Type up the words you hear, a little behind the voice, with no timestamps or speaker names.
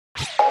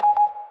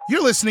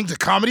You're listening to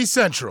Comedy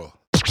Central.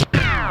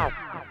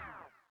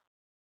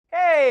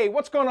 Hey,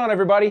 what's going on,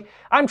 everybody?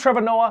 I'm Trevor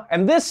Noah,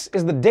 and this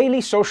is the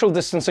Daily Social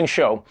Distancing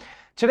Show.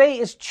 Today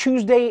is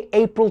Tuesday,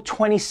 April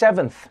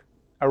 27th,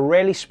 a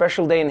really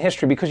special day in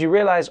history because you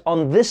realize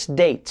on this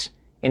date,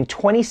 in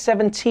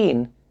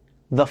 2017,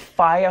 the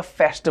Fyre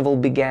Festival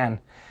began.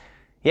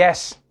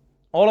 Yes,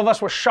 all of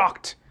us were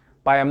shocked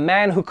by a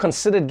man who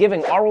considered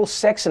giving oral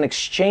sex in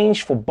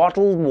exchange for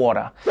bottled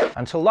water.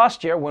 Until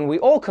last year, when we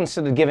all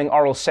considered giving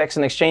oral sex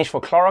in exchange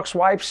for Clorox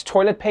wipes,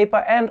 toilet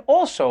paper, and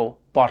also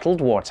bottled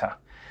water.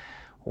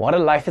 What a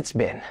life it's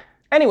been.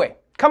 Anyway,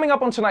 coming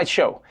up on tonight's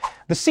show,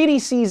 the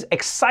CDC's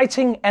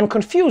exciting and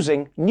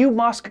confusing new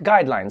mask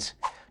guidelines.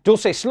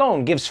 Dulce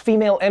Sloan gives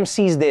female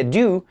MCs their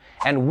due,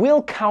 and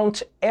we'll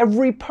count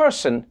every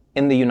person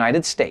in the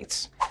United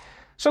States.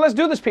 So let's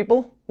do this,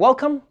 people.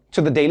 Welcome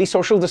to the Daily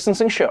Social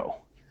Distancing Show.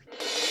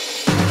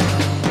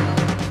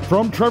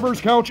 From Trevor's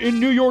couch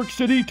in New York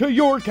City to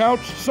your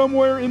couch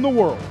somewhere in the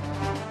world.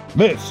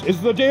 This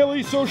is the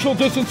Daily Social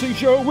Distancing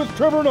Show with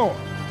Trevor Noah.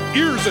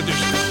 Ears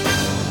Edition.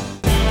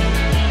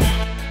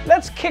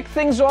 Let's kick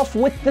things off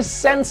with the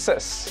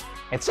census.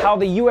 It's how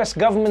the US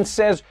government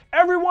says,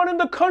 everyone in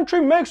the country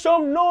make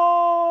some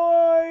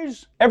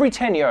noise. Every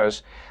 10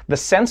 years, the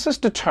census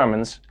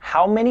determines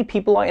how many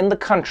people are in the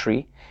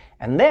country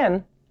and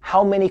then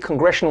how many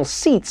congressional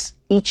seats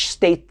each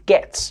state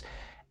gets.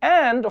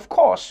 And, of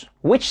course,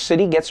 which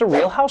city gets a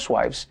Real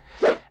Housewives.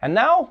 And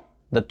now,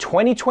 the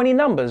 2020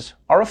 numbers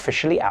are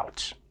officially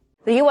out.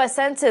 The U.S.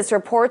 Census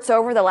reports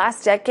over the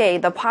last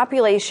decade, the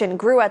population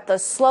grew at the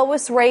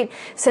slowest rate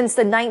since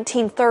the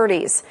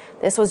 1930s.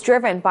 This was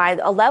driven by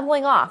a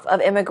leveling off of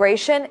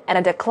immigration and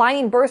a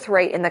declining birth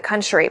rate in the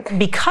country.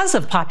 Because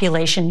of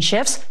population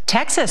shifts,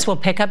 Texas will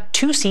pick up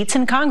 2 seats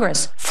in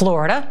Congress.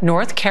 Florida,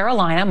 North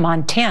Carolina,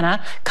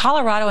 Montana,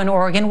 Colorado, and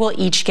Oregon will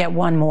each get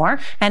 1 more.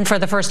 And for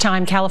the first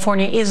time,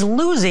 California is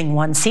losing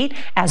 1 seat,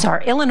 as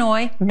are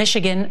Illinois,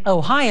 Michigan,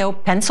 Ohio,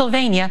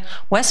 Pennsylvania,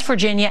 West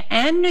Virginia,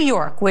 and New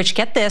York, which,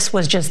 get this,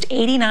 was just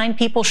 89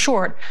 people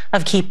short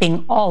of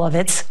keeping all of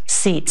its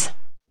seats.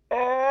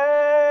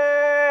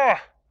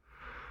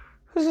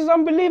 This is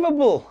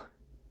unbelievable.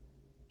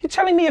 You're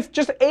telling me if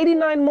just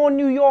 89 more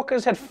New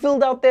Yorkers had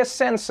filled out their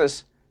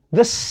census,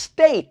 the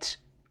state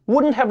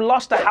wouldn't have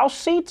lost a House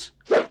seat?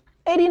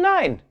 89.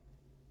 I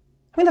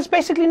mean, that's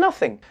basically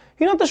nothing.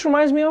 You know what this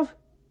reminds me of?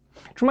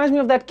 It reminds me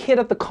of that kid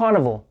at the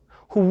carnival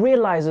who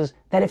realizes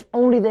that if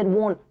only they'd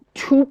worn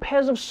 2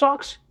 pairs of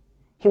socks,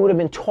 he would have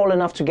been tall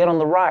enough to get on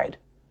the ride.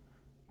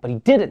 But he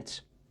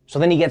didn't. So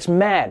then he gets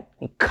mad.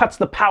 He cuts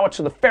the power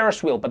to the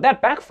Ferris wheel, but that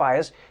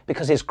backfires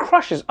because his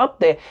crush is up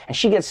there and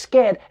she gets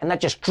scared and that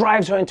just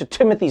drives her into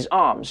Timothy's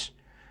arms.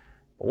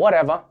 But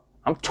whatever,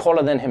 I'm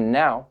taller than him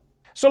now.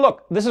 So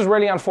look, this is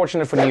really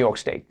unfortunate for New York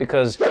State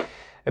because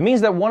it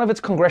means that one of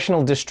its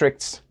congressional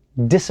districts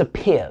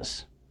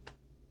disappears.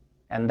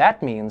 And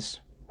that means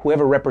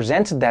whoever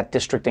represented that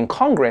district in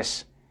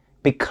Congress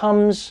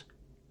becomes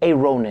a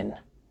Ronin,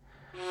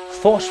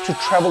 forced to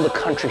travel the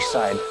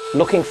countryside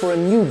looking for a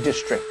new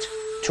district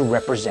to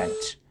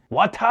represent.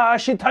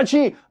 Watashi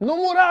tachi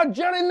nomura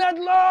jarinet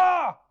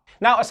law!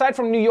 Now, aside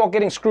from New York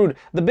getting screwed,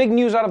 the big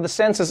news out of the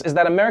census is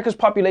that America's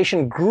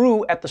population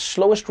grew at the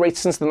slowest rate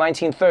since the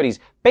 1930s.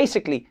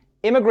 Basically,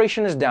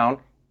 immigration is down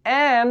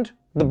and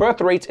the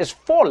birth rate is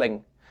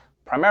falling,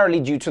 primarily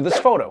due to this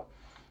photo.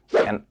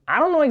 And I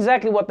don't know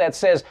exactly what that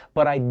says,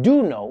 but I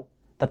do know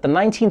that the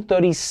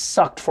 1930s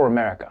sucked for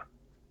America.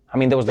 I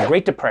mean, there was the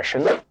Great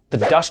Depression, the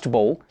Dust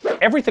Bowl,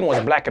 everything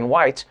was black and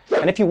white,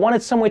 and if you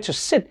wanted somewhere to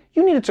sit,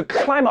 you needed to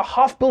climb a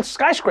half-built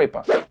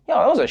skyscraper. Yo,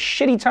 that was a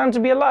shitty time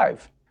to be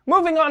alive.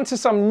 Moving on to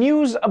some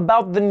news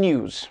about the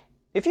news.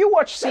 If you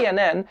watch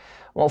CNN,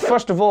 well,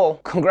 first of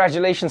all,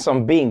 congratulations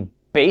on being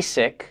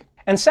basic.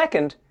 And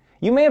second,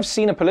 you may have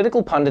seen a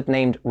political pundit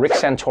named Rick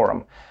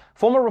Santorum,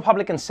 former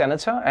Republican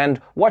senator,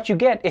 and what you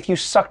get if you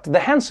sucked the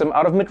handsome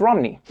out of Mitt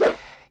Romney.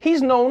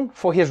 He's known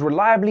for his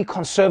reliably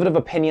conservative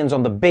opinions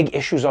on the big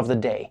issues of the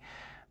day.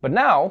 But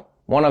now,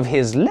 one of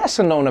his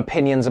lesser-known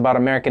opinions about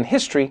American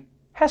history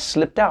has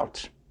slipped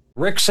out.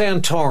 Rick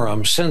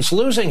Santorum, since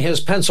losing his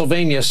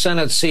Pennsylvania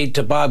Senate seat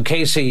to Bob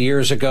Casey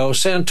years ago,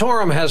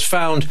 Santorum has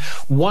found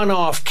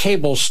one-off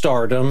cable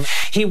stardom.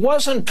 He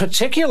wasn't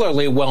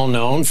particularly well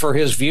known for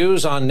his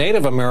views on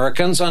Native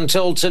Americans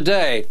until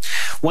today,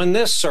 when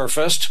this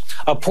surfaced,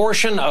 a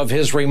portion of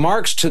his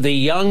remarks to the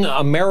Young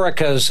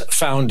America's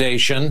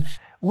Foundation.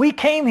 We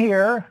came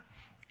here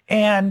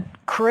and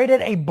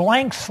created a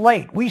blank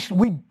slate. We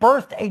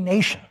birthed a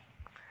nation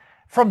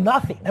from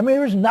nothing. I mean,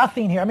 there's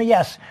nothing here. I mean,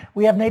 yes,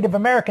 we have Native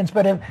Americans,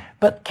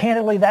 but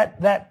candidly,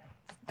 that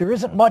there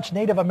isn't much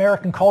Native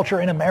American culture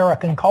in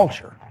American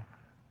culture.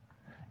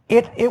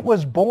 It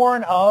was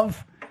born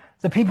of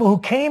the people who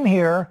came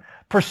here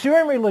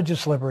pursuing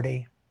religious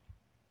liberty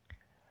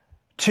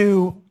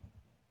to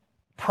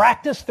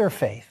practice their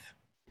faith.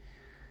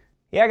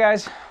 Yeah,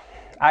 guys,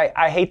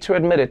 I hate to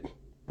admit it,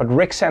 but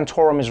Rick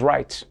Santorum is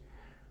right.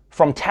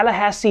 From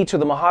Tallahassee to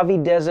the Mojave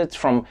Desert,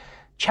 from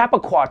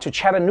Chappaqua to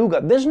Chattanooga,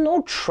 there's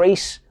no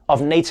trace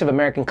of Native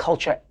American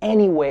culture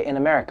anywhere in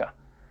America.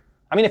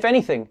 I mean, if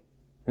anything,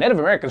 Native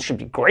Americans should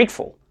be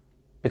grateful,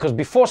 because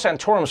before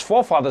Santorum's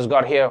forefathers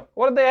got here,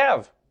 what did they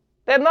have?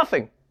 They had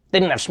nothing. They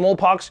didn't have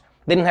smallpox,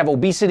 they didn't have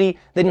obesity,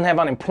 they didn't have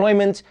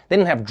unemployment, they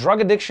didn't have drug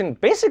addiction.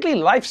 Basically,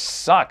 life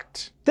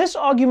sucked. This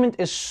argument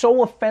is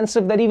so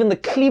offensive that even the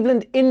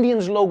Cleveland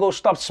Indians logo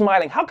stopped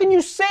smiling. How can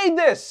you say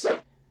this?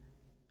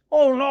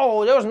 Oh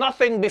no, there was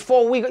nothing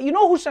before we got... You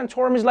know who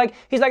Santorum is like?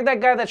 He's like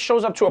that guy that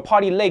shows up to a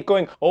party late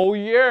going, oh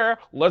yeah,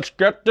 let's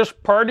get this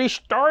party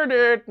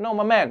started. No,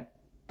 my man.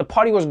 The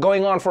party was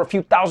going on for a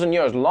few thousand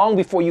years, long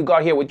before you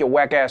got here with your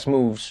whack-ass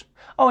moves.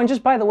 Oh, and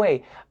just by the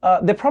way,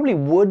 there probably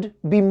would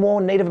be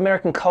more Native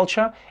American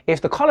culture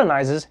if the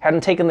colonizers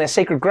hadn't taken their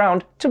sacred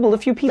ground to build a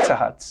few Pizza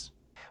Huts.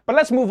 But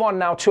let's move on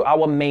now to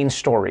our main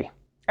story.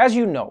 As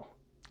you know,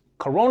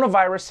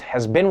 coronavirus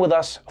has been with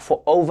us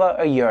for over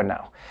a year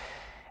now,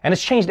 and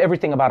it's changed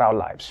everything about our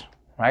lives,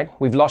 right?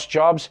 We've lost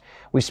jobs,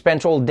 we've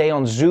spent all day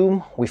on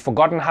Zoom, we've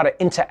forgotten how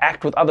to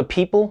interact with other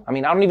people. I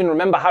mean, I don't even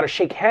remember how to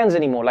shake hands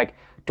anymore. Like,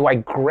 do I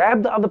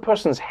grab the other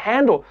person's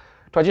hand or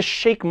do I just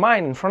shake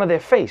mine in front of their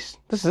face?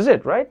 This is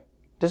it, right?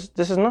 This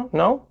is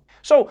no?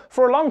 So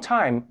for a long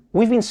time,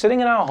 we've been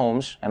sitting in our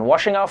homes and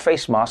washing our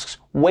face masks,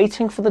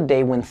 waiting for the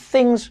day when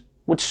things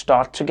would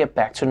start to get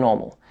back to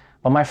normal.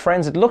 But my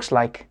friends, it looks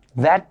like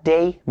that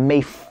day may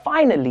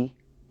finally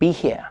be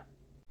here.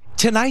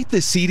 Tonight, the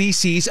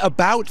CDC's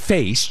About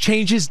Face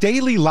changes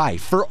daily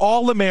life for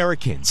all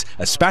Americans,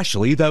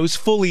 especially those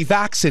fully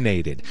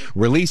vaccinated,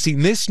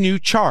 releasing this new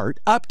chart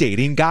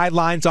updating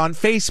guidelines on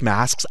face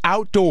masks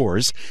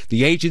outdoors.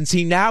 The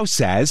agency now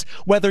says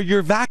whether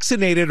you're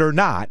vaccinated or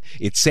not,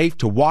 it's safe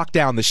to walk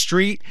down the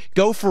street,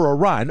 go for a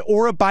run,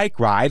 or a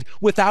bike ride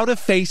without a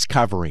face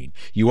covering.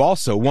 You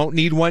also won't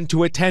need one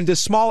to attend a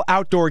small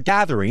outdoor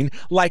gathering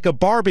like a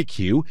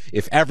barbecue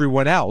if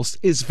everyone else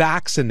is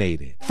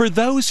vaccinated. For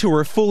those who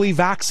are fully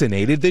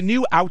vaccinated, the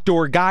new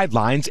outdoor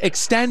guidelines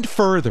extend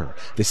further.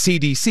 The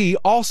CDC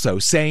also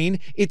saying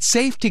it's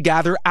safe to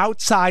gather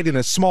outside in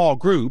a small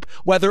group,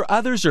 whether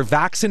others are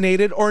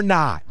vaccinated or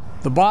not.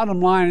 The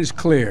bottom line is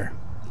clear.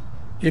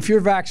 If you're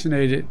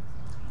vaccinated,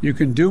 you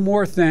can do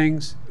more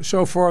things.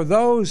 So for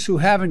those who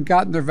haven't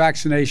gotten their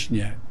vaccination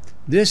yet,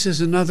 this is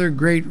another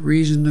great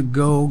reason to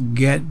go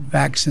get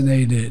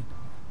vaccinated.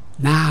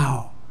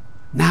 Now.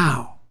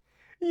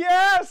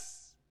 Yes!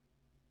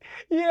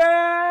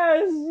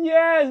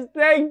 Yes,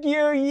 thank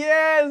you,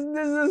 yes,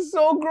 this is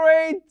so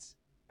great.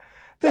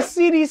 The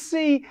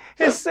CDC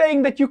is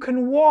saying that you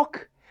can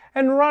walk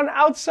and run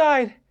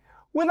outside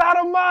without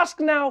a mask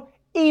now,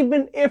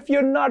 even if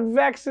you're not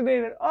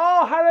vaccinated.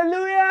 Oh,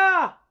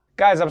 hallelujah!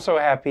 Guys, I'm so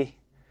happy.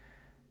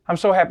 I'm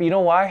so happy. You know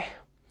why?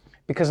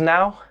 Because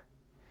now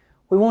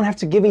we won't have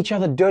to give each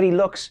other dirty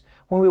looks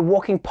when we're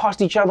walking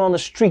past each other on the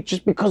street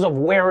just because of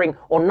wearing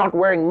or not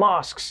wearing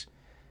masks.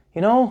 You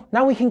know,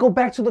 now we can go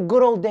back to the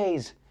good old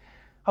days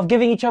of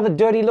giving each other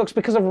dirty looks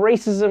because of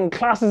racism,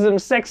 classism,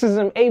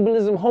 sexism,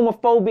 ableism,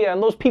 homophobia,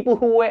 and those people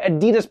who wear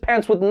Adidas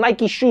pants with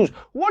Nike shoes.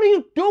 What are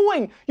you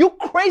doing? You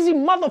crazy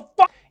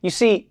motherfucker! You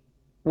see,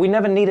 we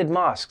never needed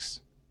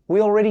masks.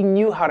 We already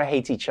knew how to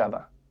hate each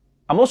other.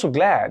 I'm also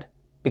glad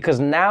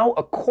because now,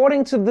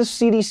 according to this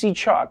CDC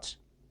chart,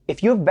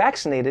 if you're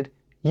vaccinated,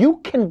 you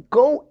can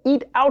go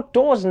eat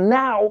outdoors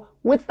now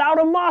without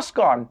a mask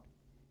on,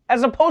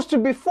 as opposed to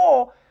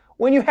before,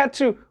 when you had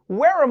to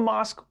wear a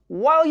mask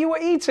while you were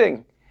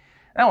eating.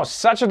 That was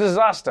such a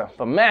disaster,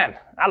 but man,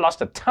 I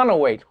lost a ton of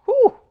weight.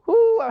 I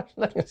was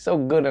looking so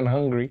good and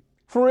hungry.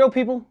 For real,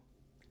 people,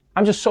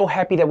 I'm just so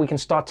happy that we can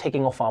start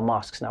taking off our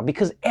masks now,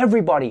 because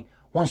everybody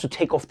wants to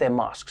take off their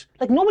masks.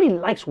 Like, nobody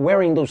likes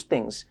wearing those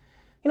things.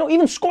 You know,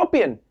 even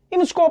Scorpion in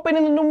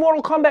the new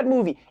Mortal Kombat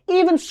movie,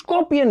 even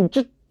Scorpion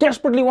just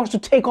desperately wants to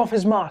take off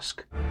his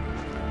mask.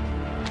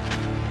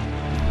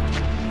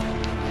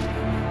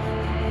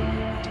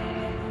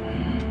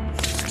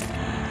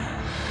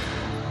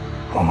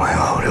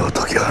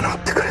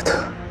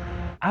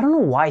 I don't know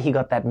why he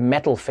got that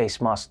metal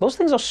face mask. Those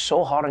things are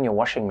so hard on your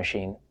washing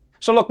machine.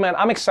 So look, man,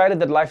 I'm excited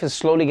that life is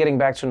slowly getting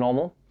back to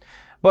normal.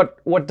 But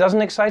what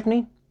doesn't excite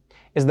me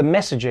is the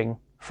messaging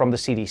from the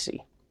CDC.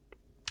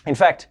 In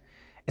fact,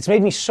 it's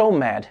made me so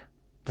mad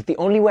that the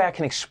only way I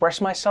can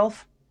express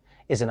myself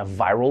is in a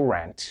viral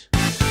rant.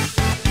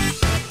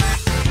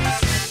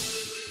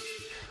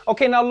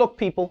 Okay, now look,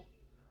 people.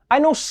 I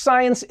know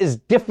science is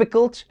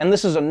difficult and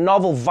this is a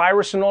novel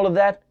virus and all of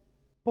that.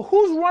 But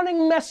who's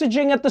running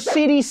messaging at the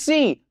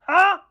CDC,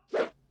 huh?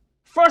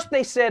 First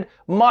they said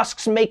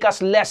masks make us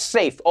less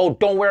safe. Oh,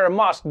 don't wear a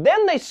mask.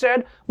 Then they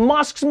said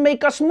masks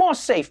make us more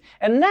safe.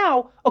 And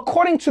now,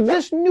 according to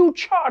this new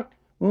chart,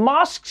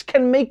 masks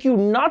can make you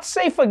not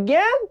safe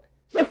again?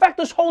 In fact,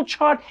 this whole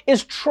chart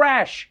is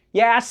trash.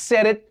 Yeah, I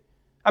said it.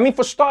 I mean,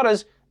 for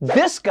starters,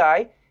 this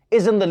guy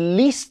is in the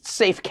least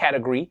safe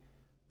category,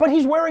 but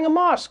he's wearing a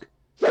mask.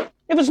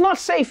 If it's not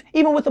safe,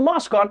 even with the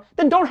mask on,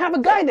 then don't have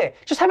a guy there.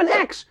 Just have an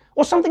X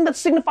or something that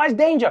signifies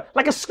danger,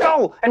 like a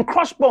skull and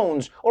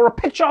crossbones or a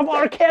picture of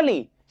R.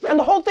 Kelly. And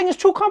the whole thing is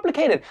too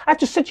complicated. I have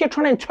to sit here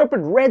trying to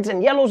interpret reds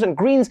and yellows and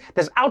greens.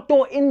 There's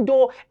outdoor,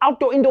 indoor,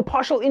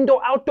 partial,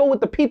 indoor, outdoor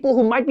with the people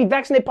who might be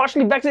vaccinated,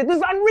 partially vaccinated. This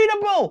is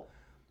unreadable.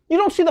 You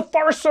don't see the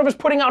Forest Service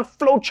putting out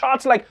flow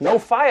charts like no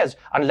fires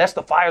unless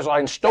the fires are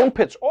in stone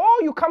pits, or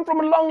you come from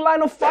a long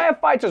line of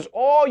firefighters,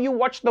 or you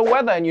watch the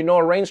weather and you know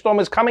a rainstorm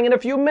is coming in a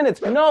few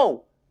minutes.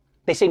 No.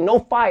 They say no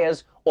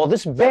fires or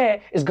this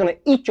bear is gonna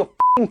eat your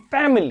f***ing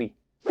family.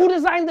 Who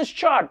designed this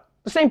chart?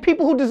 The same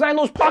people who designed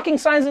those parking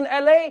signs in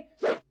LA?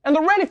 And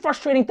the really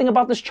frustrating thing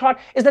about this chart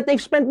is that they've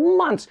spent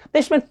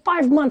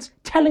 5 months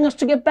telling us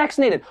to get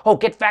vaccinated. Oh,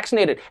 get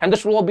vaccinated and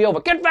this will all be over.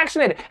 Get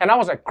vaccinated. And I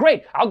was like,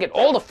 great, I'll get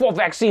all the 4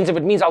 vaccines if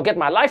it means I'll get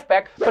my life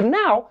back. But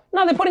now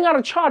they're putting out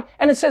a chart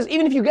and it says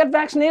even if you get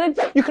vaccinated,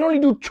 you can only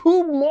do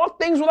 2 more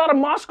things without a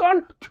mask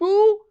on?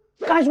 2?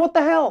 Guys, what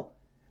the hell?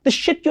 The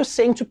shit you're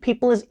saying to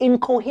people is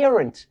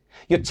incoherent.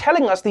 You're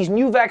telling us these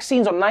new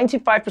vaccines are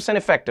 95%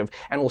 effective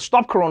and will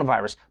stop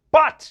coronavirus,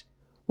 but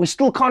we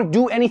still can't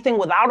do anything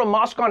without a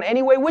mask on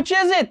anyway. Which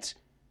is it?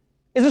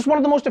 Is this one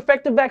of the most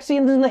effective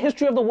vaccines in the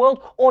history of the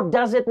world, or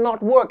does it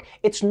not work?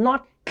 It's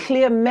not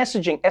clear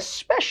messaging,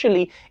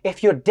 especially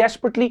if you're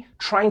desperately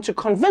trying to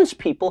convince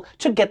people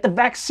to get the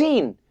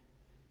vaccine.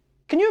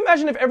 Can you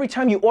imagine if every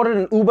time you ordered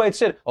an Uber, it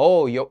said,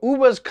 oh, your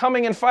Uber's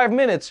coming in 5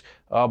 minutes,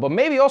 but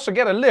maybe also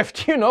get a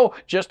Lyft,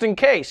 just in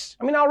case.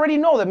 I mean, I already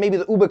know that maybe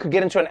the Uber could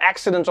get into an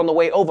accident on the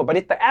way over, but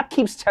if the app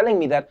keeps telling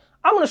me that,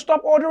 I'm gonna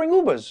stop ordering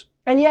Ubers.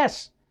 And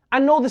yes, I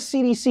know the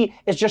CDC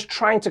is just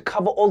trying to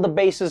cover all the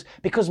bases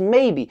because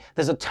maybe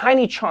there's a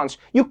tiny chance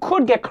you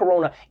could get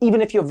corona even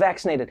if you're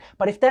vaccinated.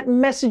 But if that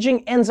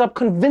messaging ends up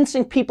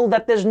convincing people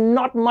that there's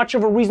not much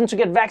of a reason to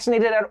get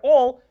vaccinated at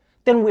all,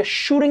 then we're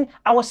shooting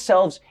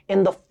ourselves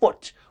in the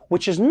foot,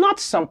 which is not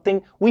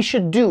something we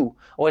should do.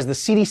 Or as the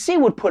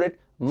CDC would put it,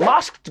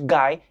 masked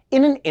guy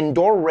in an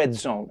indoor red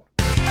zone.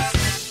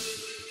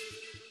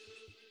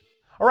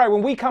 All right,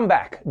 when we come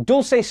back,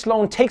 Dulce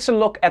Sloan takes a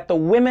look at the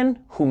women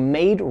who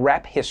made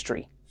rap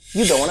history.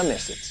 You don't want to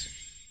miss it.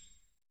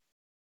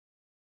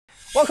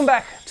 Welcome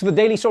back to the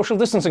Daily Social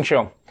Distancing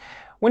Show.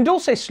 When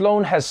Dulce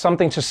Sloan has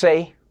something to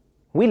say,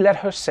 we let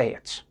her say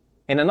it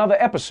in another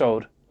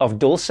episode of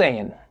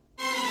Dulcein'.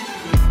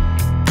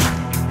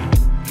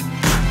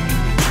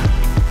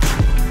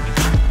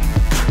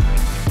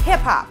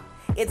 Hip-hop.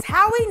 It's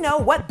how we know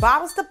what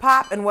bottles to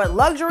pop and what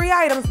luxury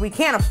items we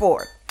can't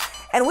afford.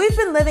 And we've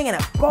been living in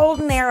a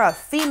golden era of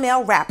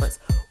female rappers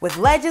with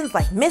legends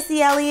like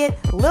Missy Elliott,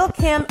 Lil'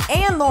 Kim,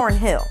 and Lauryn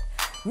Hill.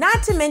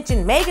 Not to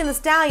mention Megan Thee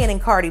Stallion and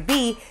Cardi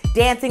B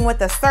dancing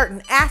with a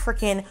certain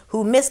African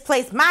who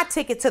misplaced my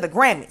ticket to the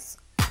Grammys.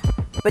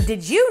 But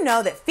did you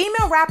know that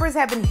female rappers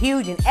have been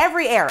huge in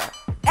every era?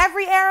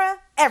 Every era?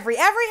 Every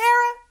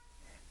era?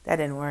 That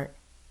didn't work.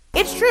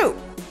 It's true.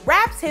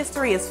 Rap's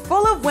history is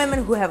full of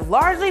women who have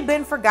largely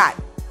been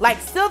forgotten, like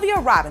Sylvia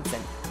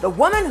Robinson, the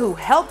woman who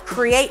helped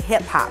create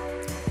hip-hop.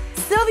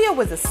 Sylvia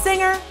was a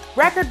singer,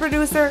 record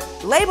producer,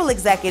 label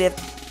executive,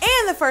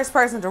 and the first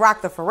person to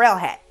rock the Pharrell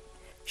hat.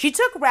 She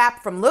took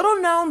rap from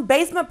little-known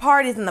basement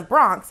parties in the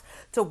Bronx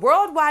to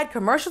worldwide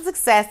commercial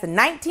success in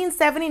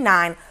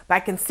 1979 by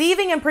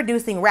conceiving and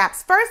producing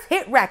rap's first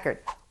hit record,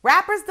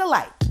 Rapper's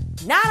Delight.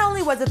 Not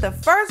only was it the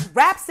first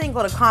rap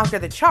single to conquer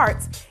the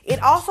charts,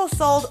 it also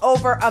sold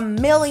over 1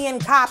 million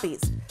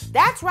copies.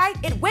 That's right,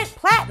 it went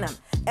platinum.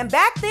 And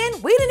back then,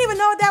 we didn't even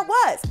know what that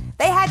was.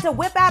 They had to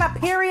whip out a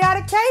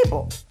periodic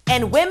table.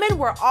 And women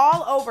were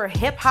all over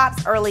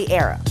hip-hop's early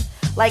era.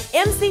 Like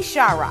MC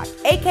Sha-Rock,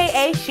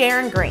 aka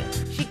Sharon Green.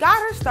 She got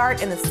her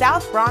start in the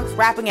South Bronx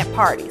rapping at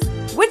parties,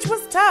 which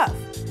was tough.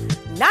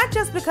 Not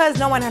just because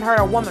no one had heard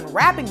a woman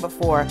rapping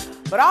before,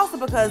 but also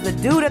because the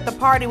dude at the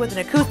party with an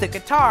acoustic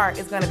guitar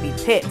is gonna be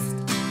pissed.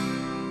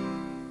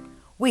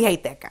 We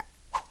hate that guy.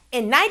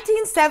 In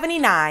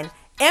 1979,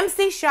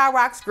 MC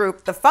Sha-Rock's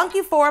group, the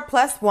Funky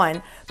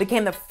 4+1,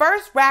 became the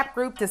first rap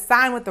group to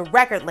sign with the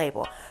record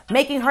label,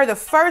 making her the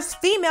first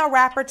female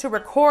rapper to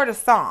record a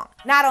song.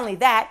 Not only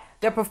that,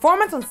 their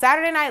performance on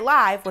Saturday Night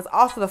Live was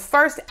also the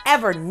first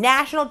ever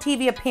national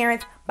TV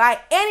appearance by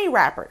any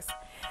rappers.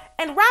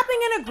 And rapping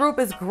in a group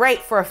is great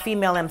for a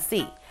female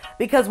MC,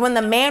 because when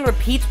the man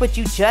repeats what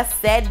you just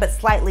said but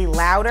slightly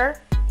louder,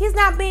 he's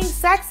not being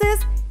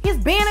sexist, he's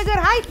being a good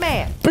hype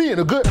man. Being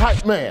a good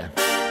hype man.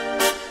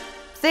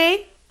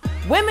 See?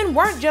 Women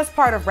weren't just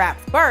part of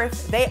rap's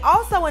birth, they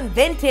also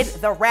invented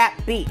the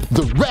rap beef.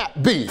 The rap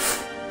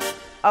beef.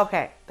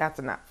 Okay, that's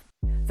enough.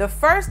 The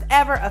first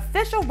ever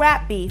official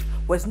rap beef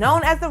was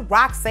known as the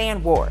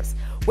Roxanne Wars,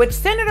 which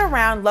centered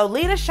around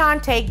Lolita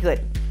Shantae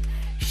Gooden.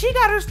 She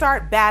got her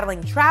start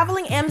battling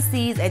traveling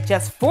MCs at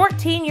just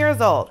 14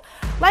 years old,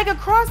 like a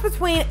cross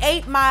between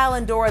 8 Mile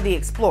and Dora the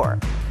Explorer.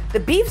 The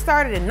beef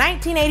started in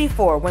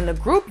 1984 when the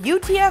group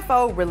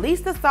UTFO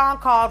released a song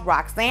called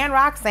Roxanne,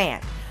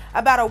 Roxanne,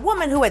 about a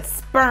woman who had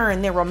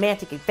spurned their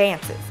romantic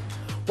advances.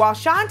 While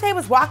Shantae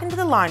was walking to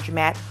the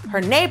laundromat,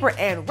 her neighbor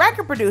and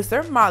record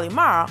producer, Marley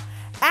Marl,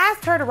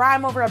 asked her to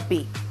rhyme over a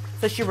beat.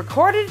 So she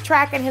recorded a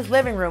track in his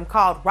living room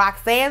called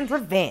Roxanne's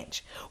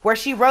Revenge, where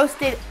she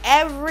roasted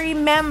every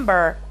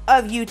member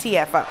of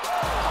UTFO.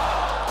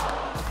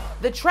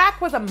 The track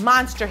was a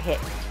monster hit,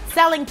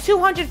 selling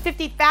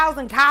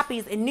 250,000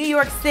 copies in New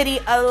York City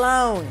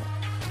alone.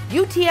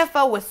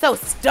 UTFO was so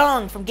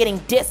stung from getting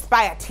dissed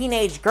by a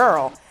teenage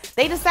girl,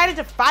 they decided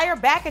to fire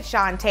back at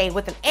Shantae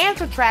with an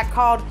answer track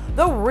called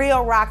The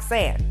Real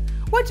Roxanne,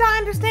 which I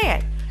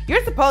understand.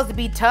 You're supposed to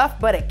be tough,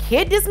 but a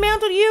kid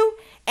dismantled you?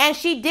 And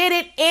she did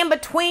it in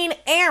between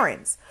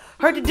errands.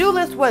 Her to-do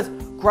list was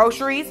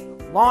groceries,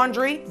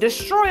 laundry,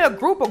 destroy a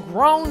group of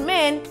grown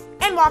men,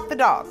 and walk the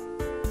dog.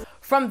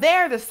 From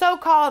there, the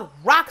so-called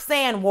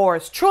Roxanne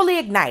Wars truly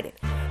ignited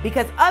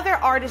because other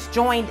artists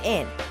joined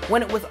in.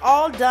 When it was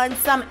all done,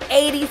 some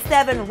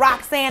 87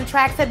 Roxanne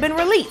tracks had been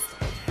released.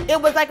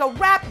 It was like a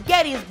rap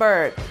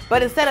Gettysburg,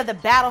 but instead of the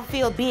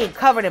battlefield being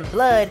covered in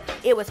blood,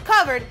 it was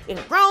covered in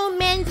grown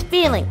men's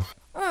feelings.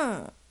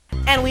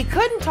 And we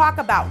couldn't talk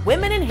about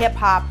women in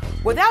hip-hop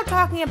without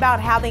talking about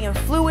how they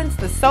influenced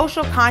the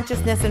social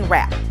consciousness in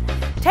rap.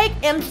 Take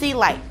MC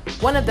Lyte,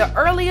 one of the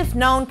earliest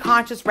known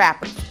conscious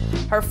rappers.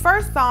 Her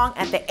first song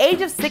at the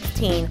age of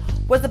 16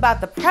 was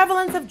about the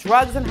prevalence of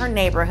drugs in her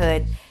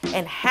neighborhood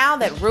and how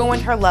that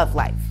ruined her love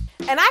life.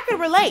 And I could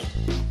relate.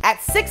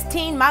 At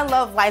 16, my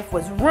love life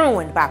was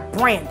ruined by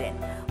Brandon,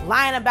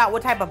 lying about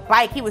what type of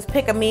bike he was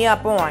picking me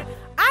up on.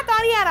 I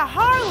thought he had a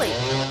Harley.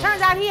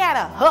 Turns out he had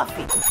a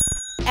Huffy.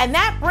 And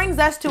that brings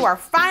us to our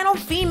final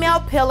female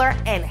pillar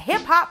and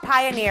hip-hop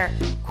pioneer,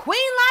 Queen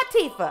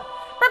Latifah.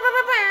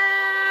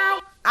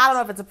 I don't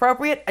know if it's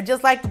appropriate, I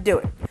just like to do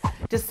it.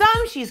 To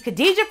some, she's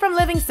Khadijah from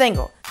Living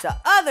Single. To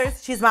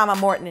others, she's Mama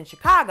Morton in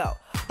Chicago.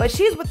 But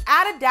she's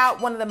without a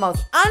doubt one of the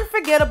most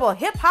unforgettable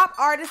hip-hop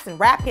artists in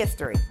rap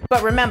history.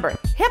 But remember,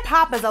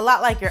 hip-hop is a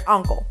lot like your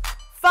uncle.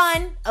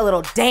 Fun, a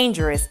little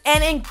dangerous,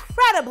 and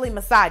incredibly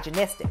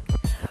misogynistic.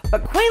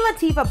 But Queen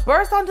Latifah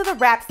burst onto the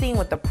rap scene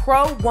with the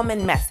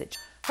pro-woman message.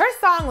 Her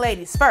song,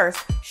 Ladies First,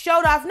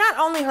 showed off not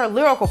only her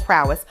lyrical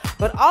prowess,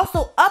 but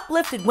also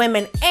uplifted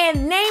women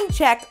and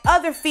name-checked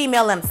other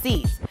female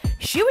MCs.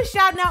 She was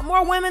shouting out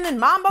more women than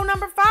Mambo No.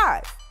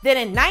 5. Then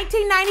in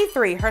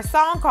 1993, her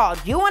song called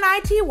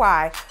UNITY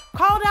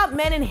called out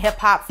men in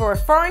hip-hop for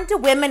referring to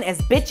women as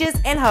bitches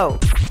and hoes.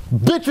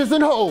 Bitches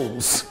and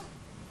hoes.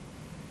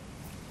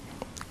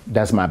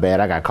 That's my bad.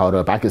 I got caught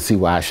up. I can see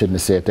why I shouldn't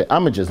have said that.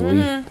 I'ma just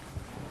leave.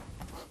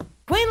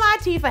 Queen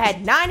Latifah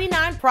had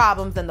 99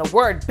 problems and the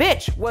word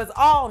bitch was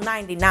all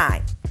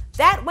 99.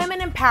 That women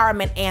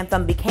empowerment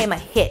anthem became a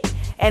hit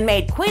and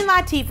made Queen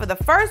Latifah the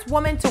first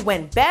woman to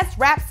win Best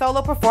Rap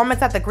Solo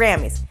Performance at the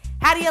Grammys.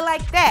 How do you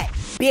like that,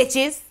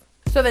 bitches?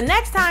 So the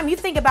next time you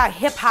think about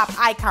hip-hop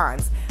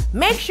icons,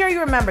 make sure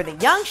you remember the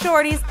Young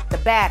Shorties, the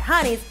Bad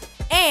Honeys,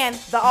 and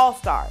the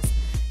All-Stars.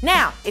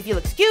 Now, if you'll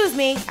excuse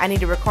me, I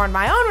need to record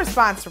my own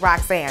response to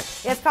Roxanne.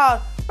 It's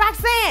called,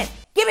 Roxanne,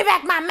 give me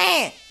back my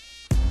man.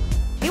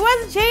 He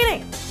wasn't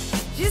cheating.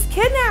 She just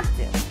kidnapped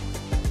him.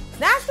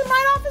 Snatched him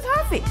right off his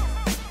Huffy.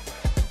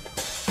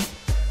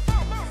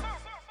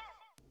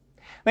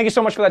 Thank you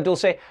so much for that,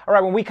 Dulce. All right,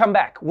 when we come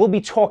back, we'll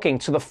be talking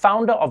to the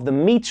founder of the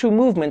Me Too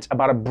movement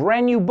about a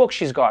brand new book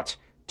she's got,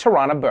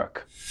 Tarana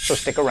Burke. So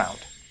stick around.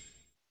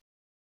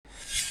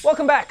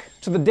 Welcome back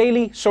to the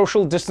Daily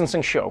Social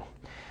Distancing Show.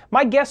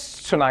 My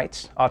guests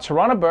tonight are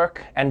Tarana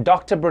Burke and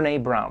Dr.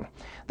 Brene Brown.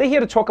 They're here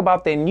to talk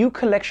about their new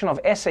collection of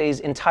essays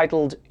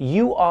entitled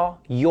You Are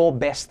Your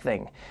Best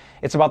Thing.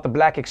 It's about the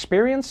Black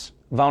experience,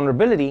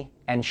 vulnerability,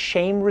 and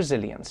shame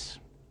resilience.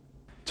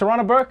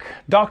 Tarana Burke,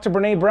 Dr.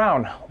 Brene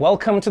Brown,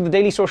 welcome to the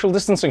Daily Social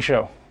Distancing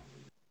Show.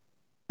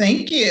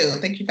 Thank you.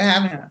 Thank you for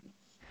having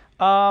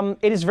us.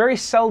 It is very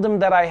seldom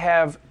that I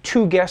have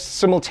two guests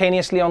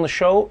simultaneously on the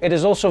show. It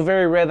is also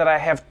very rare that I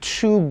have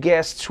two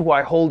guests who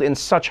I hold in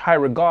such high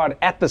regard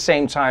at the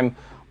same time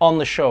on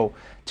the show.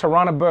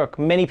 Tarana Burke,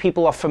 many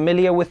people are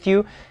familiar with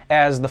you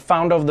as the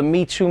founder of the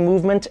Me Too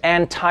movement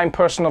and Time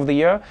Person of the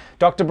Year.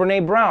 Dr.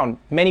 Brene Brown,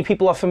 many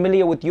people are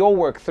familiar with your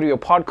work through your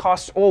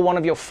podcast or one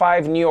of your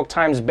 5 New York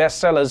Times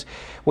bestsellers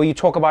where you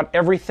talk about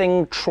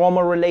everything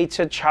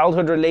trauma-related,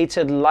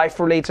 childhood-related,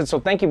 life-related. So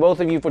thank you both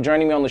of you for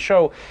joining me on the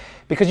show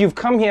because you've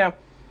come here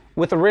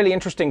with a really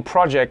interesting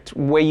project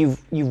where you've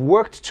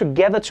worked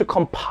together to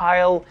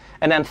compile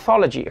an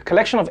anthology, a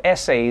collection of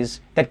essays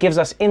that gives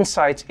us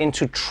insights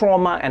into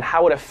trauma and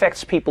how it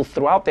affects people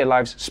throughout their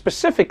lives,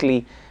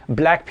 specifically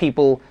Black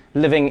people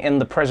living in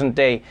the present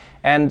day.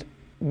 And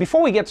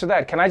before we get to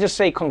that, can I just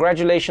say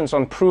congratulations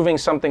on proving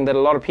something that a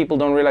lot of people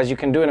don't realize you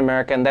can do in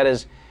America, and that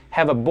is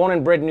have a born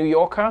and bred New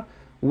Yorker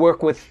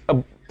work with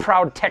a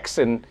proud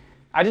Texan.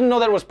 I didn't know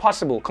that was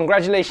possible.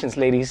 Congratulations,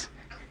 ladies.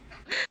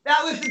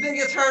 That was the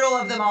biggest hurdle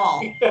of them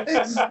all.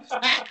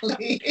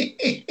 Exactly.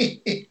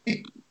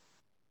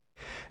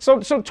 So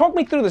talk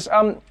me through this.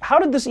 How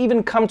did this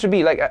even come to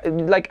be?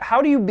 Like,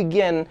 how do you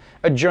begin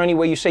a journey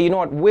where you say, you know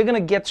what, we're going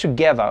to get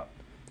together,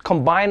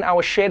 combine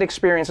our shared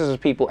experiences as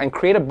people, and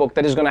create a book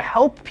that is going to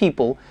help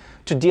people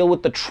to deal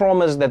with the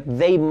traumas that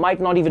they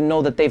might not even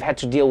know that they've had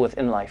to deal with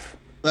in life?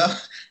 Well,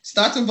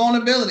 starts with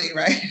vulnerability,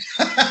 right?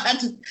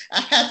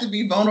 I had to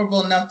be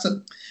vulnerable enough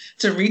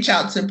to reach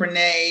out to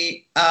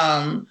Brene,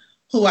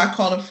 who I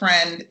called a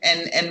friend,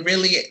 and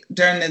really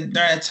during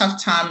a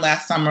tough time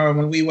last summer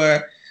when we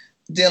were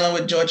dealing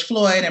with George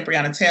Floyd and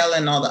Breonna Taylor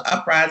and all the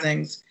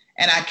uprisings,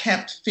 and I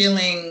kept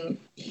feeling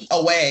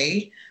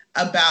away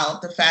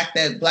about the fact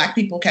that Black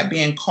people kept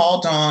being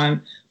called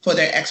on for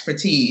their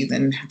expertise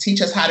and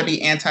teach us how to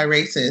be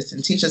anti-racist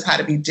and teach us how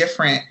to be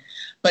different,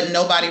 but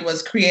nobody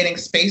was creating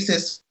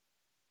spaces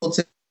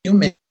to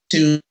human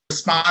to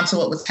respond to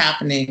what was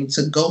happening,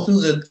 to go through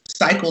the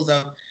cycles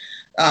of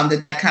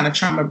that kind of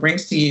trauma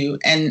brings to you.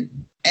 And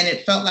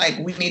it felt like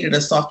we needed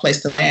a soft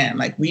place to land.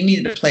 Like we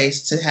needed a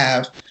place to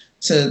have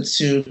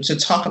to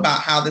talk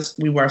about how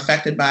we were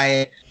affected by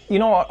it. You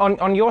know,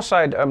 on your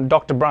side,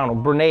 Dr. Brown, or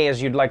Brene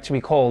as you'd like to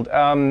be called,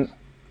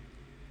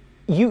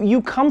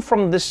 you come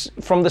from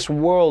this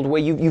world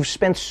where you've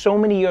spent so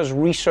many years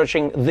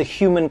researching the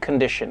human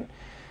condition.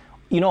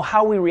 You know,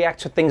 how we react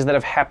to things that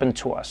have happened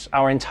to us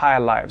our entire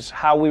lives,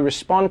 how we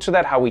respond to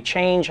that, how we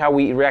change, how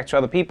we react to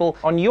other people.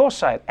 On your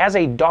side, as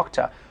a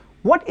doctor,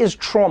 what is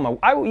trauma?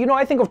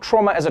 I think of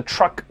trauma as a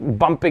truck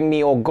bumping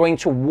me or going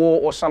to war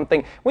or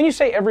something. When you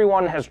say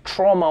everyone has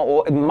trauma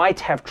or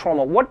might have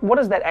trauma, what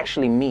does that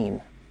actually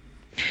mean?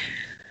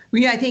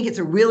 I think it's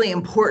a really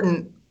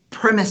important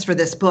premise for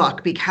this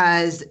book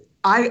because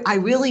I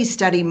really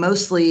study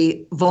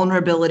mostly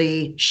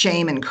vulnerability,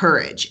 shame, and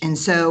courage. And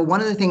so one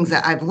of the things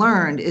that I've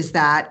learned is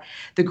that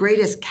the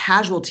greatest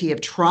casualty of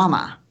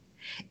trauma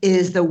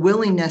is the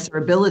willingness or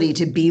ability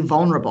to be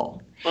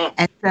vulnerable.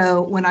 And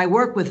so when I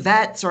work with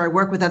vets or I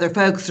work with other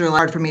folks, it's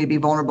hard for me to be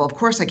vulnerable. Of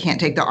course, I can't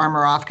take the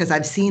armor off because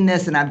I've seen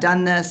this and I've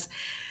done this.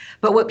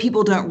 But what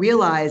people don't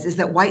realize is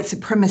that white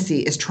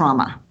supremacy is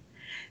trauma.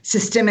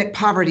 Systemic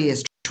poverty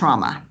is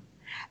trauma.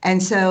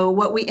 And so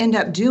what we end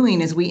up doing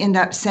is we end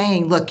up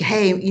saying, look,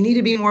 hey, you need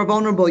to be more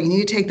vulnerable. You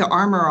need to take the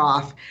armor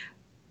off.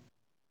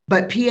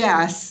 But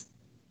P.S.,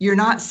 you're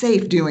not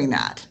safe doing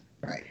that.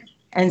 Right.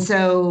 And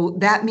so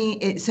that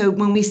means, so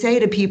when we say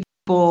to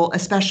people,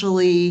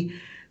 especially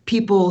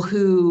people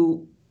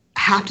who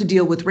have to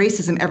deal with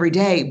racism every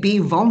day, be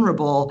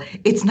vulnerable,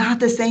 it's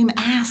not the same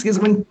ask as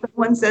when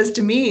someone says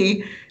to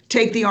me,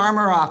 take the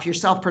armor off, you're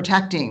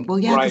self-protecting. Well,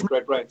 yeah, right.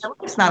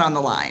 It's not on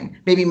the line.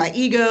 Maybe my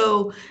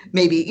ego,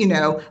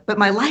 but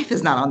my life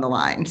is not on the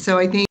line. So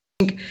I think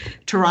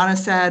Tarana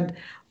said,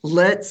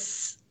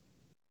 let's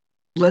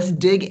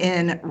dig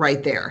in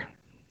right there.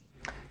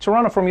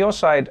 Tarana, from your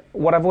side,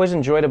 what I've always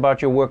enjoyed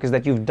about your work is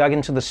that you've dug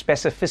into the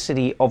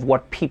specificity of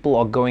what people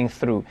are going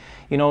through.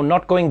 You know,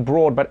 not going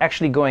broad, but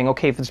actually going,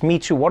 okay, if it's Me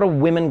Too, what are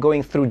women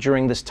going through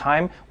during this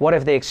time? What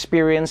have they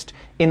experienced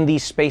in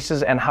these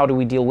spaces, and how do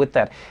we deal with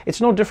that?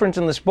 It's no different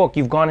in this book.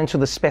 You've gone into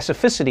the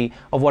specificity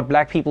of what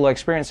Black people are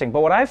experiencing.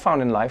 But what I've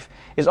found in life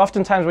is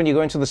oftentimes when you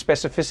go into the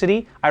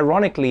specificity,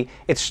 ironically,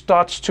 it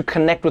starts to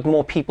connect with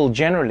more people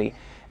generally.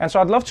 And so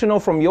I'd love to know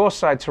from your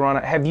side,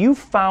 Tarana, have you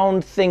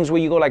found things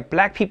where you go like,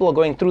 Black people are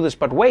going through this,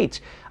 but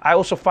wait, I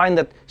also find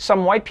that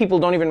some white people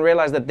don't even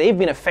realize that they've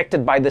been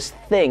affected by this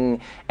thing,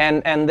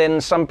 and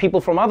then some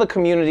people from other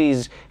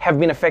communities have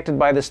been affected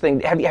by this thing.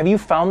 Have you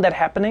found that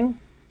happening?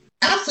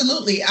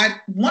 Absolutely.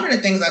 One of the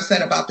things I've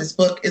said about this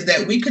book is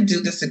that we could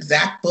do this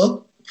exact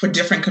book for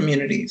different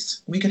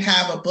communities. We could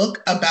have a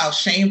book about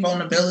shame,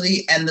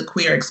 vulnerability, and the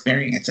queer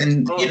experience.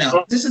 And,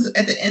 this is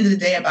at the end of the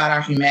day about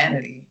our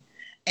humanity.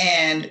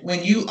 And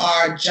when you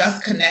are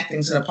just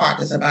connecting to the part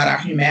that's about our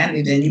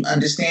humanity, then you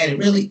understand it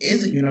really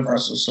is a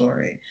universal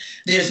story.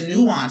 There's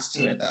nuance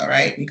to it, though,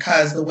 right?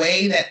 Because the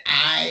way that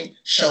I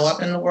show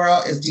up in the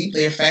world is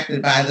deeply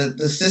affected by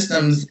the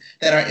systems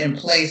that are in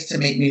place to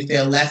make me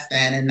feel less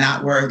than and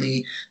not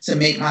worthy, to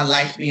make my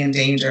life be in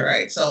danger,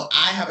 right? So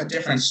I have a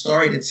different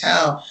story to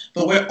tell,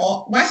 but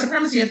white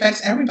supremacy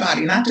affects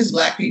everybody, not just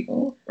Black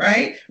people,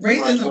 right?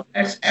 Racism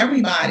affects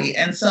everybody.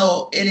 And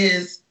so it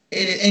is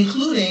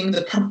including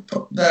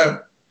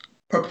the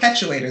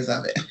perpetuators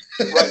of it.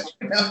 Right.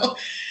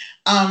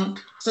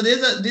 So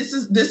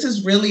this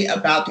is really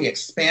about the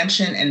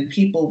expansion and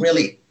people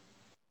really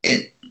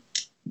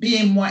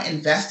being more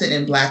invested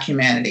in Black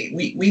humanity.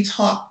 We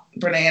talked,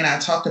 Brene and I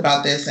talked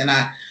about this, and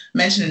I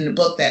mentioned in the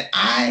book that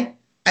I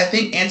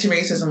think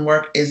anti-racism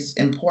work is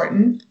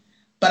important,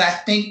 but I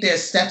think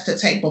there's steps to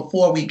take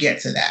before we get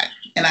to that.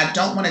 And I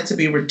don't want it to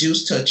be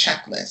reduced to a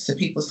checklist, to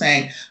people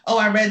saying, oh,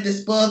 I read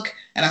this book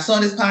and I saw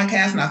this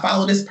podcast and I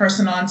follow this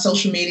person on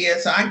social media,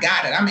 so I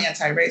got it, I'm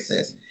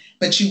anti-racist.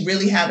 But you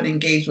really haven't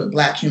engaged with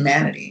Black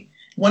humanity.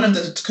 One of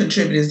the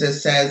contributors that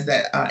says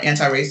that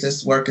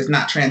anti-racist work is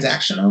not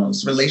transactional,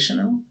 it's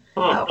relational.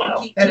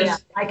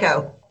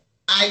 IGO,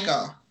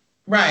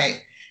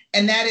 right.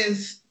 And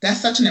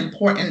that's such an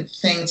important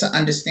thing to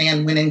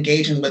understand when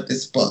engaging with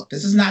this book.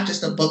 This is not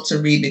just a book to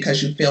read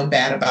because you feel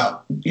bad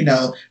about,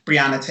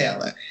 Breonna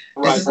Taylor.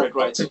 This is a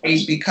book to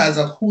read because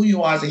of who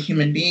you are as a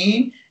human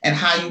being and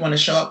how you want to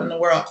show up in the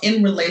world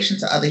in relation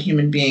to other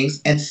human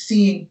beings and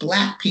seeing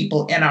Black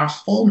people in our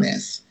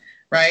fullness,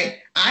 right?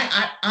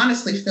 I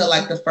honestly feel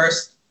like the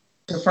first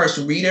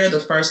reader,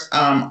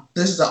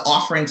 this is an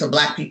offering to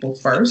Black people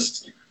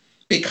first,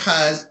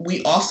 because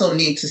we also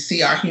need to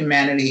see our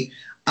humanity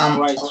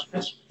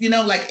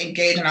like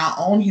engage in our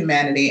own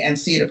humanity and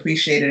see it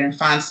appreciated and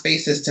find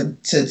spaces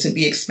to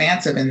be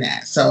expansive in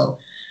that. So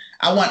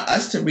I want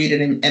us to read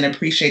it and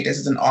appreciate this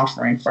as an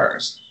offering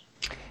first.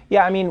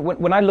 Yeah, I mean,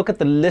 when I look at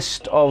the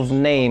list of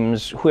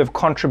names who have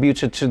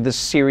contributed to this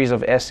series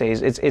of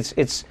essays,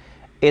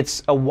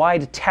 it's a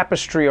wide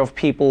tapestry of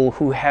people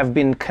who have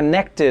been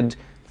connected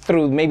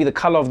through maybe the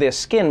color of their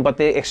skin, but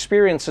their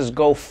experiences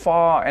go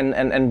far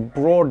and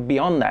broad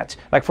beyond that.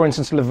 Like, for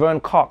instance, Laverne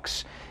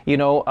Cox,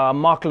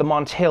 Mark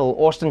Lamont Hill,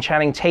 Austin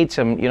Channing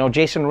Tatum,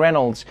 Jason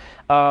Reynolds,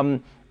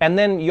 and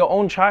then your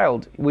own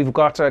child. We've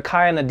got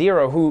Kaya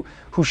Nadira,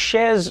 who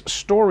shares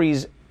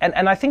stories,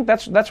 and I think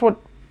that's what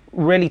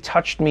really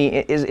touched me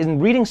is in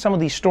reading some of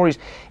these stories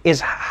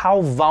is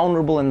how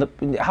vulnerable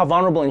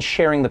and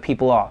sharing the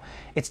people are.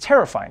 It's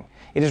terrifying.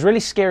 It is really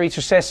scary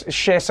to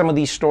share some of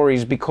these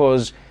stories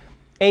because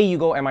A, you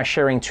go, am I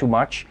sharing too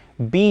much?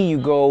 B, you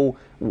go,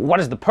 what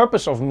is the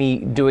purpose of me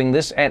doing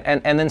this?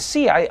 And then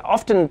C, I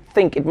often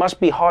think it must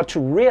be hard to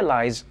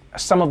realize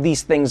some of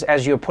these things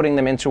as you're putting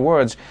them into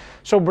words.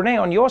 So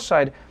Brene, on your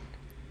side,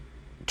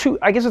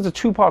 I guess it's a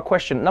two-part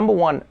question. Number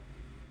one,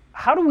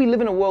 how do we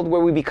live in a world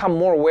where we become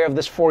more aware of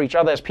this for each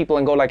other as people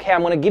and go like, hey,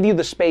 I'm going to give you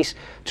the space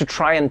to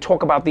try and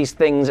talk about these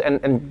things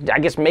and I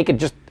guess make it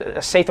just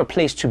a safer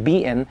place to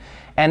be in?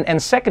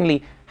 And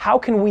secondly, how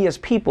can we as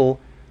people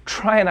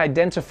try and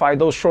identify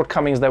those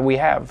shortcomings that we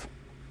have?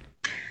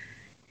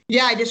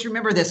 Yeah, I just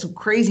remember this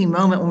crazy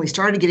moment when we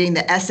started getting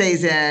the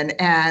essays in,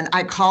 and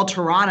I called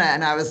Tarana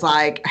and I was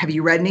like, have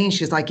you read any? And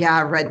she was like,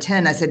 yeah, I've read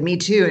 10. I said, me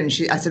too. And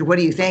I said, what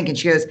do you think? And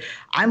she goes,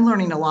 I'm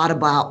learning a lot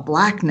about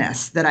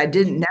Blackness that I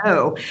didn't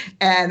know.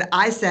 And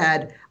I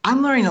said,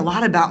 I'm learning a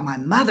lot about my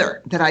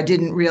mother that I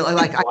didn't really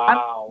like.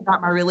 Wow.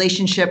 About my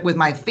relationship with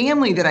my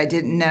family that I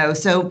didn't know.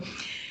 So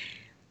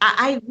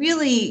I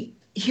really,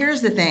 here's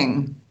the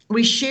thing.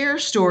 We share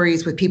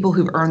stories with people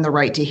who've earned the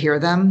right to hear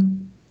them.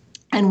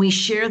 And we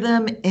share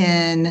them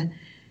in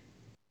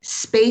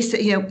space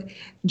that,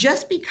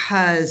 just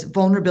because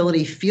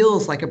vulnerability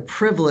feels like a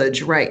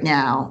privilege right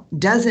now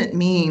doesn't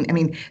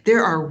mean,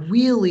 there are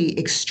really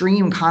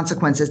extreme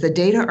consequences. The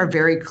data are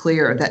very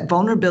clear that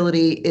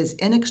vulnerability is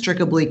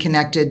inextricably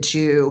connected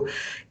to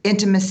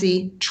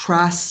intimacy,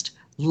 trust,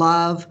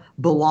 love,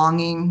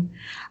 belonging,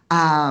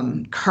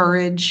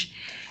 courage.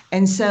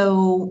 And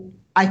so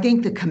I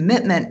think the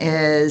commitment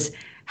is,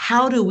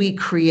 how do we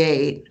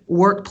create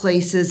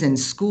workplaces and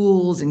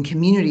schools and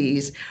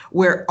communities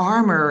where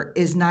armor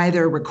is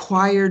neither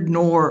required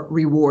nor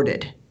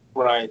rewarded?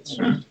 Right.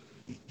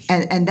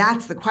 And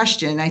that's the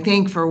question. I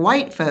think for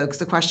white folks,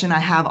 the question I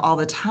have all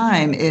the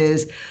time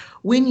is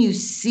when you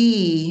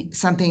see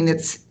something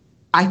that's,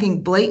 I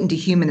think, blatant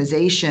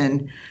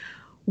dehumanization,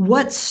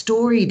 what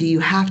story do you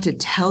have to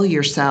tell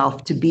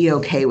yourself to be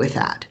okay with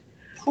that?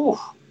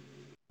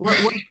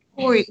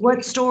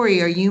 What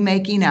story are you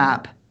making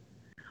up?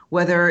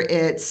 Whether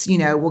it's,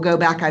 we'll go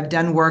back, I've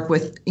done work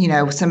with,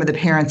 some of the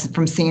parents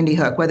from Sandy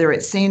Hook, whether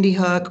it's Sandy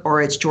Hook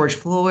or it's George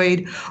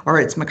Floyd or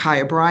it's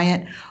Ma'Khia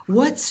Bryant,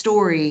 what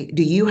story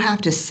do you have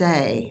to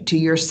say to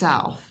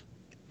yourself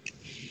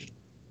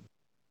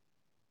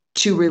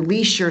to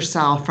release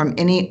yourself from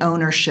any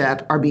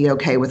ownership or be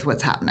okay with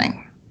what's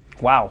happening?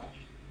 Wow.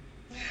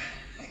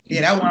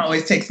 Yeah, that one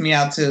always takes me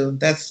out too.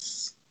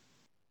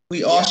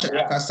 We all should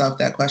ask ourselves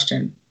that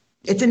question.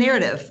 It's a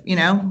narrative,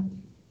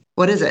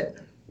 what is it?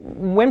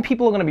 When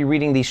people are going to be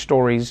reading these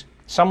stories,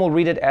 some will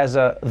read it as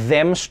a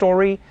them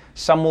story,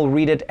 some will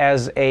read it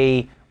as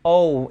a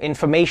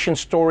information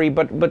story,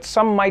 but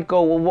some might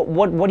go, well,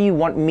 what do you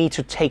want me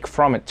to take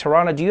from it?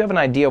 Tarana, do you have an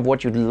idea of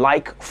what you'd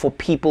like for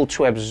people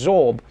to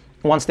absorb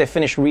once they're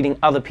finished reading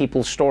other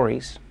people's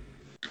stories?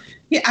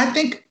 Yeah, I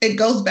think it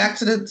goes back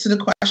to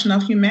the question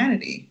of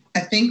humanity. I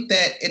think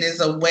that it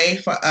is a way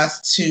for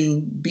us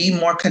to be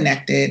more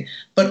connected,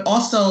 but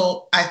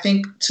also I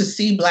think to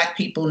see Black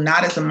people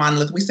not as a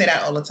monolith. We say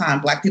that all the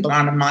time. Black people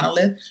aren't a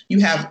monolith. You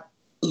have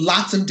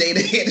lots of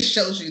data here that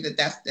shows you that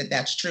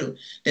that's true,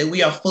 that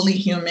we are fully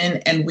human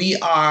and we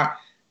are,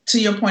 to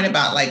your point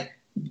about like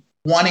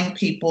wanting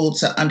people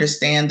to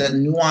understand the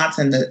nuance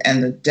and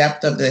the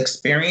depth of the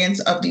experience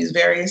of these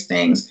various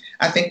things.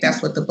 I think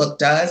that's what the book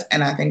does.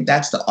 And I think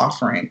that's the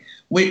offering.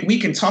 We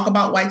can talk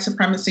about white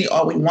supremacy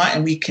all we want,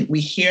 and we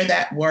hear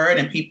that word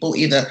and people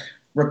either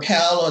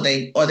repel or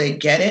they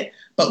get it.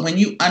 But when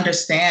you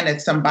understand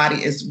that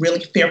somebody is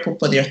really fearful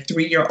for their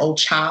 3-year-old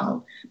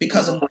child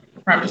because of white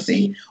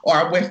supremacy,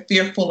 or we're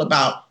fearful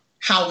about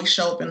how we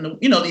show up in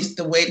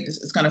the way this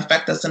is going to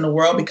affect us in the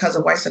world because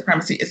of white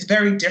supremacy, it's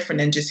very different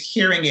than just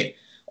hearing it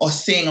or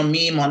seeing a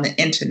meme on the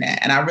internet.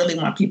 And I really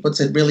want people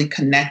to really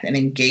connect and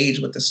engage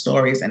with the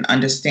stories and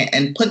understand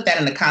and put that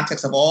in the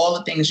context of all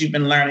the things you've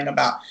been learning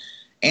about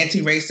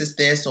anti-racist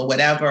this or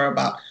whatever,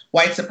 about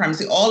white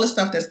supremacy, all the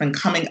stuff that's been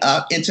coming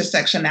up,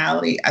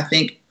 intersectionality. I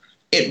think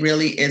it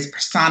really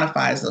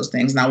personifies those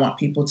things. And I want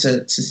people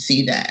to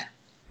see that.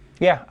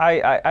 Yeah,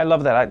 I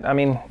love that. I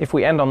mean, if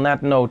we end on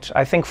that note,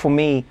 I think for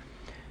me,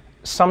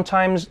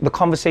 sometimes the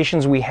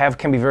conversations we have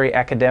can be very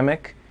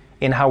academic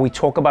in how we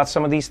talk about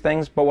some of these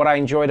things. But what I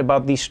enjoyed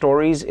about these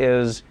stories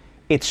is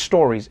it's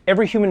stories.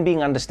 Every human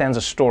being understands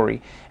a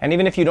story. And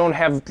even if you don't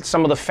have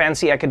some of the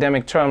fancy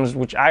academic terms,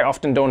 which I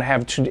often don't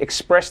have to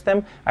express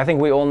them, I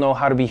think we all know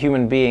how to be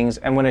human beings.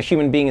 And when a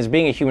human being is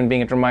being a human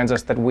being, it reminds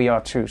us that we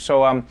are too.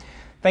 So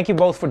thank you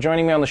both for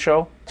joining me on the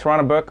show.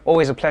 Tarana, Burke,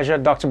 always a pleasure.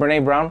 Dr.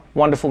 Brene Brown,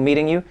 wonderful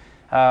meeting you.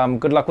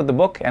 Good luck with the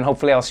book, and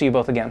hopefully I'll see you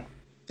both again.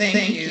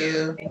 Thank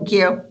you. Thank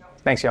you.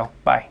 Thanks, y'all.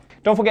 Bye.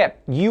 Don't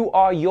forget, You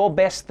Are Your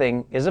Best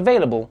Thing is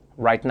available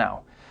right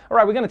now. All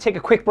right, we're going to take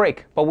a quick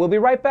break, but we'll be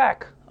right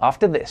back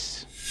after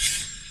this.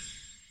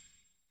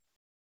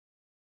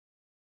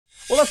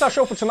 Well, that's our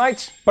show for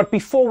tonight. But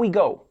before we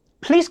go,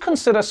 please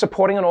consider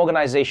supporting an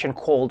organization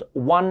called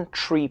One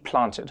Tree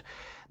Planted.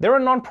 They're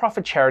a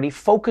nonprofit charity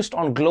focused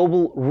on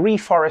global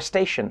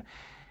reforestation.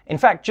 In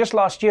fact, just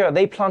last year,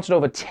 they planted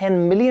over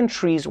 10 million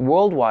trees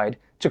worldwide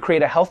to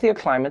create a healthier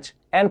climate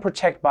and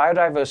protect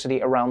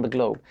biodiversity around the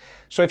globe.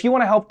 So if you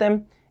want to help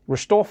them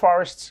restore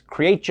forests,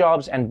 create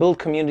jobs, and build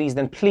communities,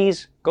 then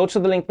please go to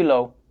the link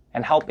below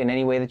and help in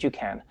any way that you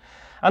can.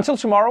 Until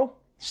tomorrow,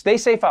 stay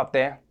safe out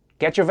there,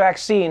 get your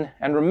vaccine,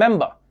 and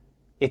remember,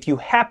 if you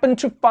happen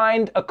to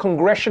find a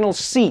congressional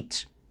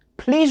seat,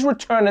 please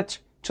return it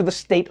to the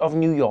state of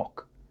New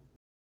York.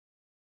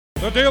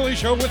 The Daily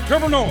Show with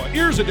Trevor Noah,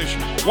 Ears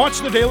Edition. Watch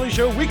The Daily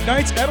Show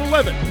weeknights at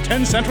 11,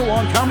 10 Central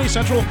on Comedy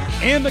Central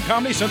and the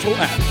Comedy Central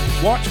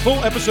app. Watch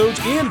full episodes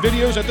and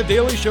videos at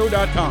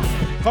thedailyshow.com.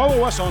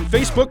 Follow us on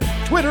Facebook,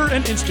 Twitter,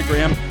 and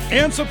Instagram,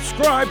 and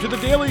subscribe to The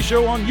Daily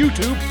Show on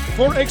YouTube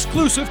for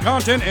exclusive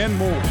content and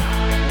more.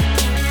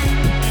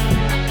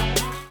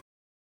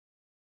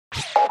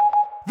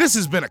 This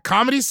has been a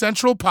Comedy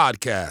Central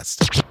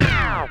podcast.